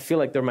man, I feel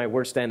like they're my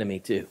worst enemy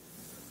too.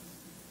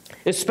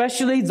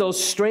 Especially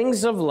those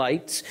strings of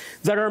lights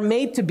that are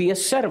made to be a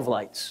set of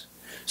lights.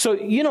 So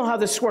you know how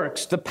this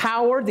works. The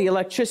power, the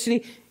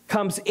electricity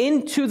comes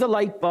into the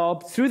light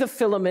bulb, through the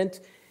filament,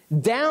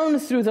 down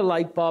through the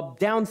light bulb,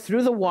 down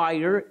through the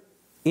wire,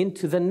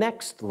 into the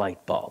next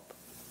light bulb.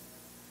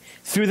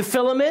 Through the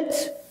filament,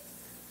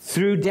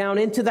 down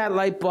into that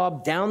light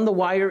bulb, down the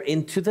wire,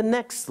 into the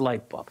next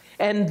light bulb.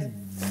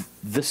 And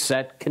the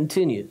set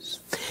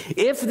continues.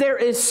 If there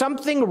is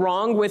something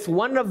wrong with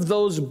one of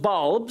those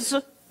bulbs,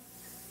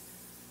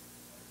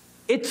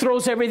 it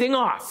throws everything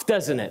off,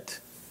 doesn't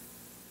it?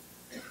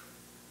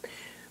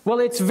 Well,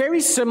 it's very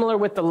similar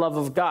with the love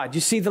of God.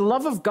 You see, the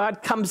love of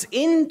God comes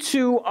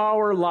into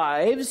our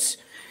lives,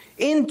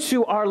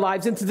 into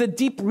the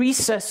deep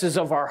recesses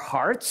of our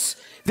hearts.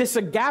 This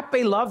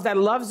agape love that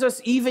loves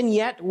us even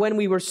yet when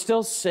we were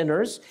still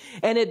sinners.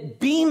 And it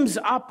beams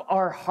up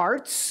our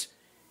hearts.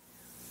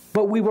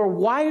 But we were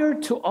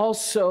wired to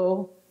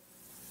also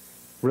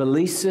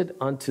release it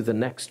onto the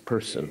next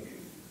person.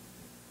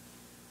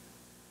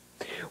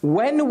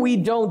 When we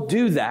don't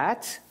do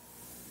that,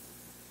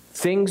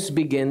 things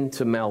begin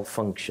to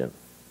malfunction.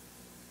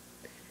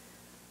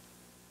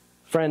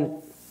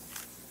 Friend,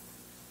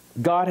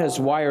 God has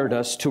wired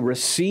us to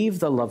receive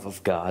the love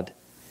of God,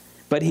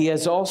 but he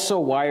has also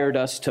wired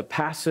us to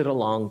pass it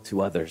along to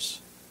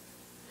others.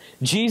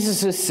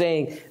 Jesus is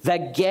saying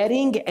that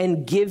getting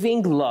and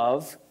giving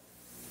love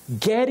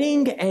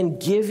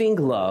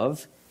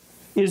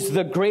is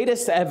the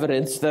greatest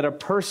evidence that a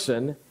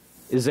person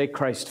is a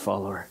Christ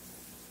follower.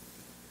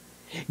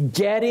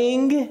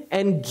 Getting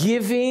and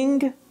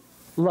giving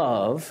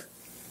love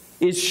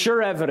is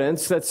sure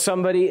evidence that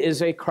somebody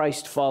is a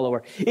Christ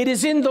follower. It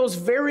is in those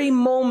very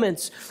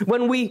moments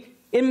when we,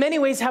 in many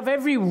ways, have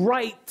every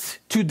right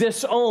to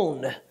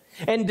disown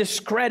and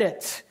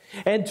discredit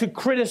and to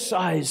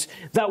criticize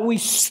that we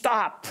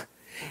stop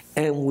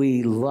and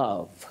we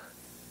love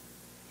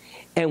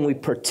and we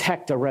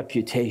protect our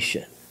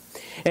reputation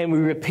and we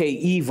repay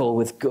evil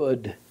with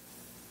good,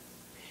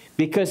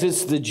 because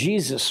it's the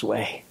Jesus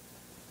way.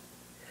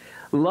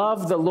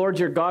 Love the Lord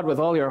your God with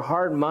all your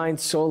heart, mind,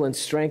 soul, and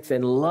strength,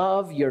 and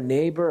love your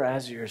neighbor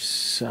as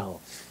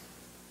yourself.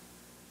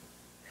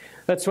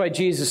 That's why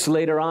Jesus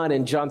later on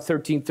in John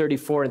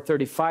 13:34 and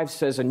 35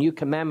 says, a new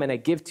commandment I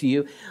give to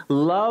you,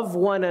 love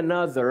one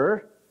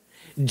another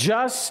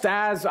just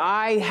as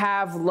I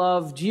have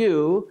loved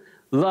you,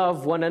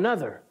 love one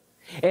another.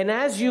 And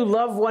as you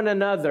love one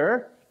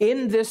another,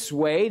 in this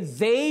way,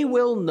 they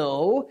will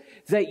know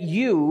that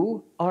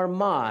you are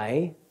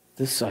my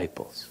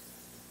disciples.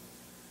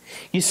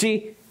 You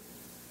see,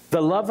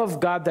 the love of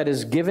God that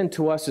is given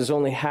to us is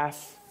only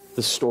half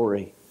the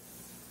story.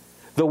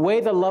 The way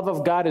the love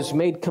of God is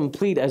made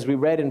complete, as we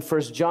read in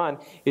 1 John,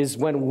 is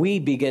when we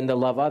begin to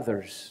love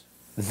others.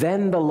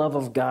 Then the love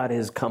of God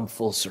has come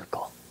full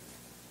circle.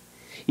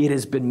 It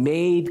has been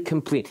made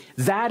complete.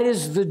 That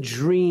is the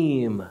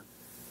dream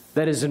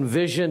that is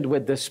envisioned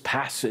with this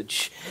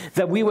passage,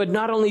 that we would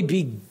not only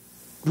be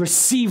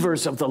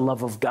receivers of the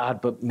love of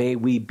God, but may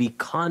we be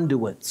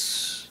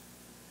conduits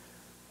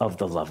of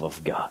the love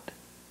of God.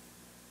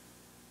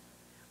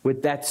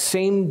 With that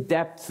same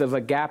depth of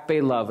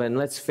agape love, and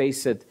let's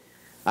face it,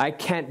 I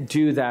can't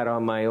do that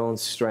on my own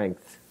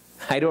strength.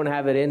 I don't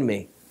have it in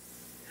me.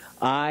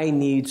 I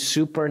need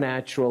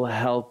supernatural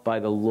help by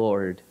the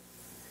Lord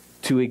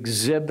to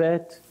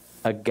exhibit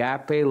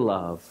agape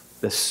love,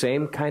 the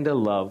same kind of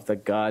love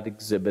that God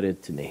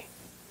exhibited to me.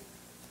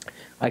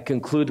 I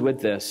conclude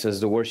with this as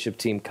the worship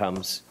team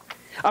comes.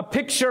 A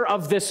picture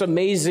of this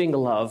amazing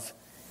love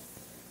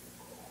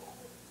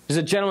is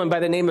a gentleman by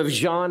the name of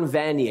Jean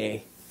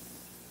Vanier.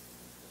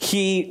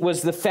 He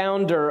was the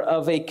founder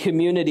of a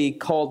community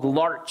called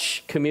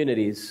L'Arche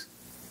Communities.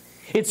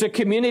 It's a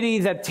community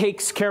that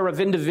takes care of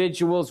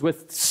individuals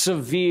with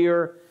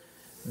severe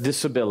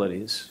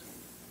disabilities.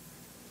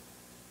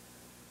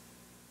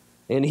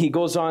 And he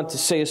goes on to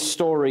say a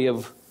story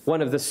of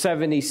one of the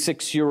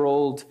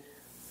 76-year-old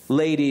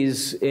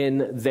ladies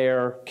in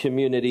their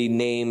community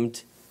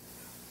named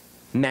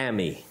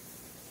Mammy.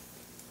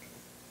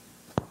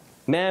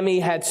 Mammy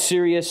had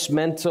serious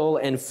mental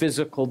and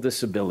physical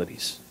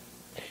disabilities.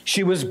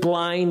 She was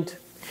blind.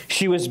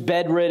 She was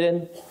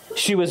bedridden.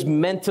 She was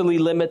mentally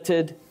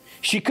limited.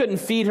 She couldn't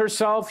feed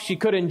herself. She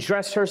couldn't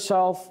dress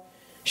herself.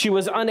 She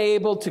was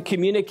unable to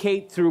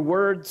communicate through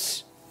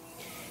words.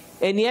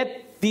 And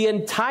yet, the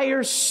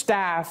entire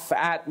staff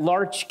at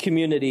L'Arche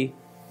Community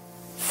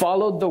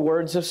followed the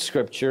words of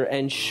Scripture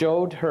and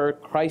showed her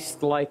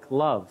Christ-like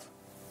love.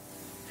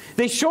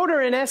 They showed her,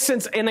 in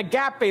essence, an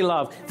agape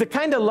love, the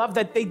kind of love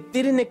that they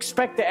didn't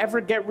expect to ever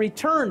get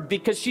returned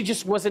because she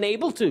just wasn't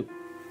able to.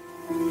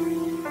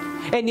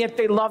 And yet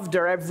they loved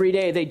her every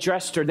day. They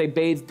dressed her, they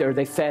bathed her,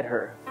 they fed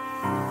her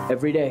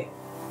every day.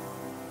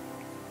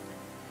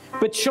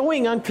 But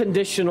showing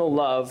unconditional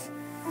love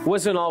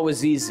wasn't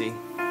always easy.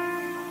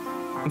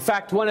 In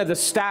fact, one of the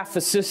staff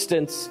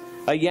assistants,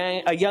 a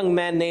young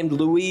man named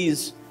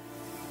Louise,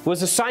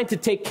 was assigned to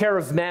take care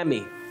of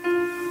Mammy.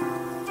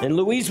 And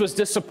Louise was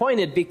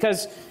disappointed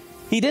because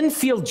he didn't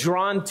feel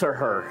drawn to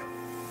her.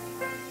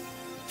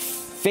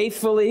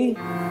 Faithfully,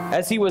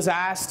 as he was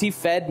asked, he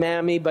fed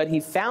Mammy, but he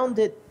found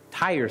it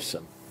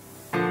tiresome.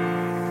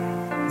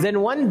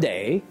 Then one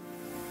day,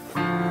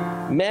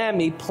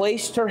 Mammy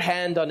placed her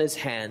hand on his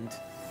hand,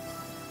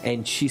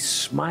 and she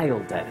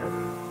smiled at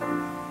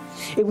him.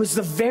 It was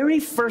the very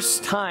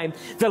first time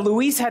that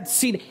Louise had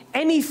seen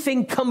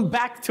anything come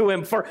back to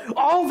him for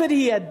all that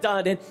he had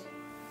done, and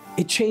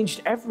it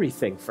changed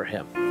everything for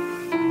him.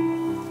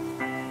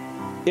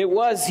 It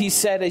was, he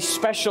said, a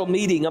special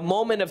meeting, a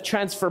moment of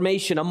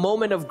transformation, a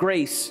moment of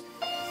grace.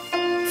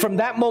 From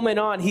that moment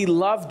on, he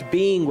loved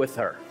being with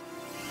her.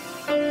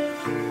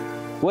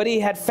 What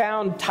he had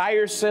found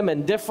tiresome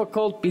and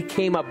difficult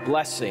became a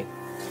blessing.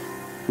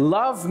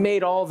 Love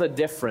made all the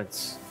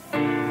difference.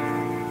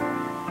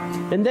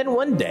 And then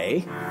one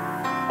day,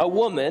 a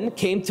woman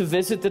came to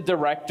visit the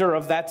director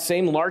of that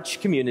same L'Arche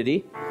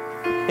community.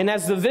 And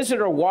as the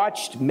visitor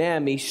watched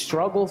Mammy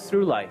struggle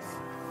through life,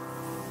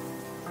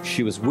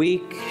 she was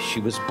weak,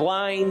 she was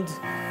blind,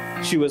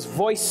 she was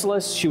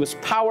voiceless, she was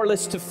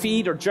powerless to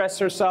feed or dress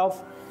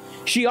herself.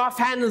 She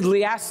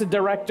offhandedly asked the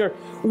director,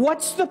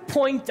 "What's the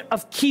point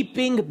of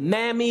keeping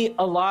Mammy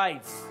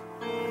alive?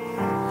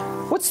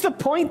 What's the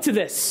point to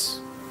this?"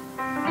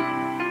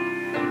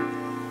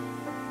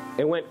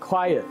 It went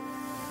quiet.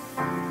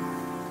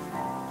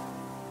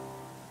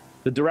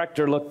 The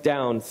director looked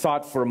down,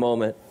 thought for a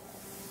moment,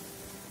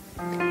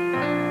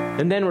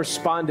 and then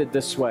responded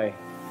this way,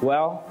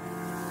 "Well,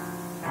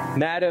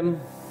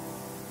 Madam,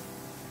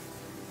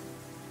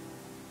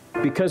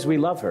 because we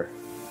love her.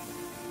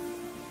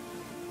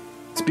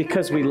 It's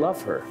because we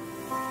love her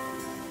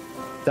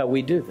that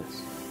we do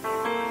this.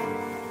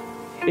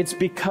 It's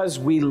because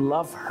we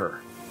love her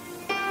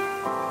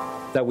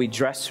that we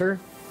dress her,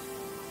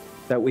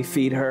 that we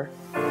feed her,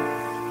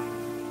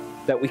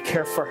 that we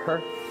care for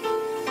her,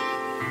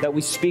 that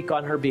we speak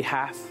on her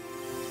behalf.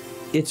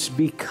 It's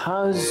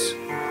because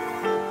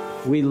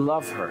we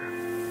love her."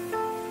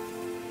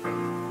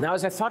 Now,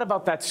 as I thought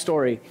about that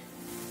story,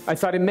 I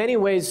thought in many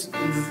ways,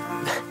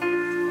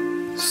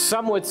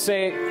 some would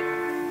say,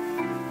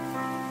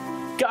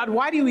 "God,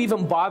 why do you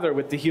even bother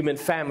with the human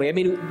family? I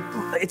mean,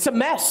 it's a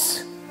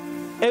mess.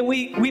 And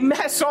we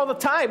mess all the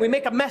time. We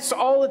make a mess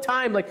all the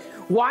time. Like,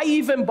 why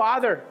even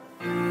bother?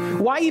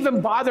 Why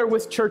even bother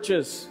with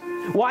churches?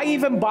 Why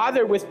even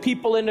bother with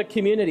people in the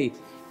community?"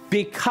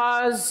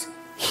 Because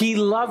He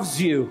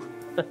loves you.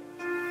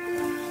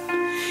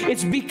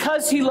 It's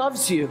because He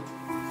loves you.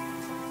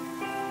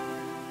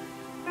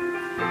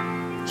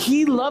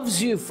 He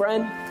loves you,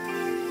 friend.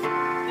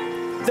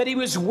 That he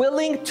was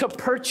willing to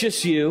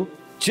purchase you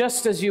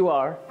just as you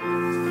are,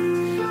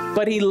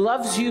 but he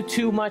loves you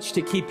too much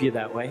to keep you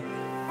that way.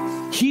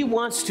 He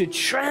wants to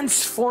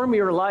transform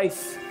your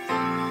life.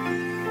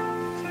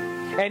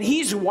 And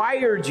he's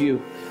wired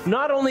you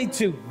not only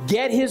to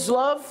get his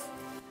love,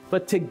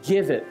 but to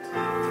give it.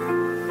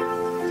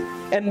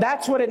 And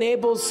that's what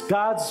enables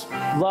God's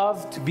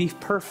love to be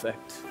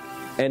perfect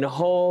and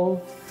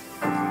whole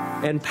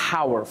and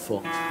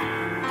powerful.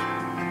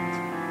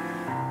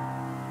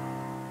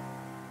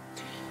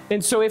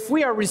 And so if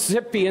we are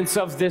recipients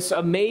of this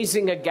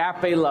amazing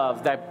agape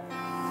love that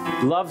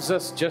loves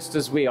us just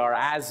as we are,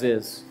 as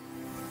is,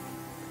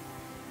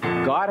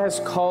 God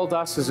has called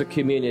us as a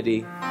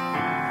community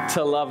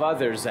to love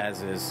others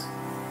as is,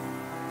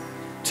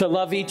 to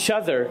love each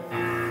other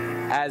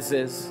as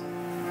is.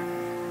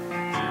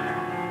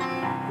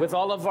 With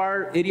all of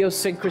our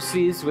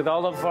idiosyncrasies, with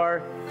all of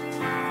our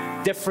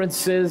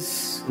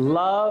differences,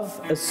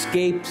 love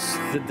escapes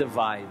the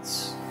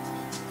divides.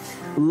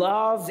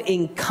 Love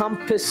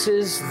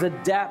encompasses the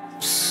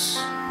depths.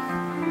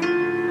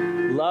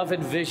 Love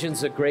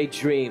envisions a great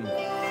dream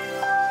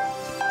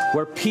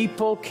where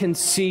people can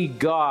see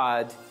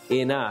God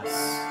in us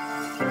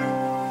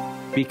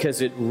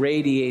because it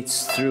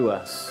radiates through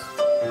us.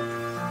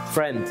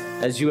 Friend,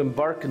 as you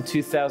embark on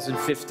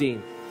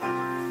 2015,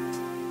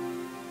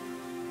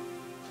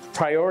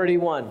 priority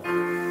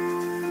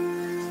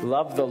 1,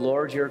 love the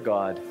Lord your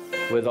God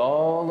with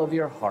all of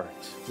your heart,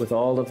 with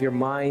all of your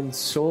mind,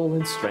 soul,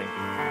 and strength.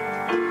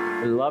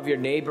 And love your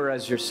neighbor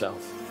as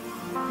yourself.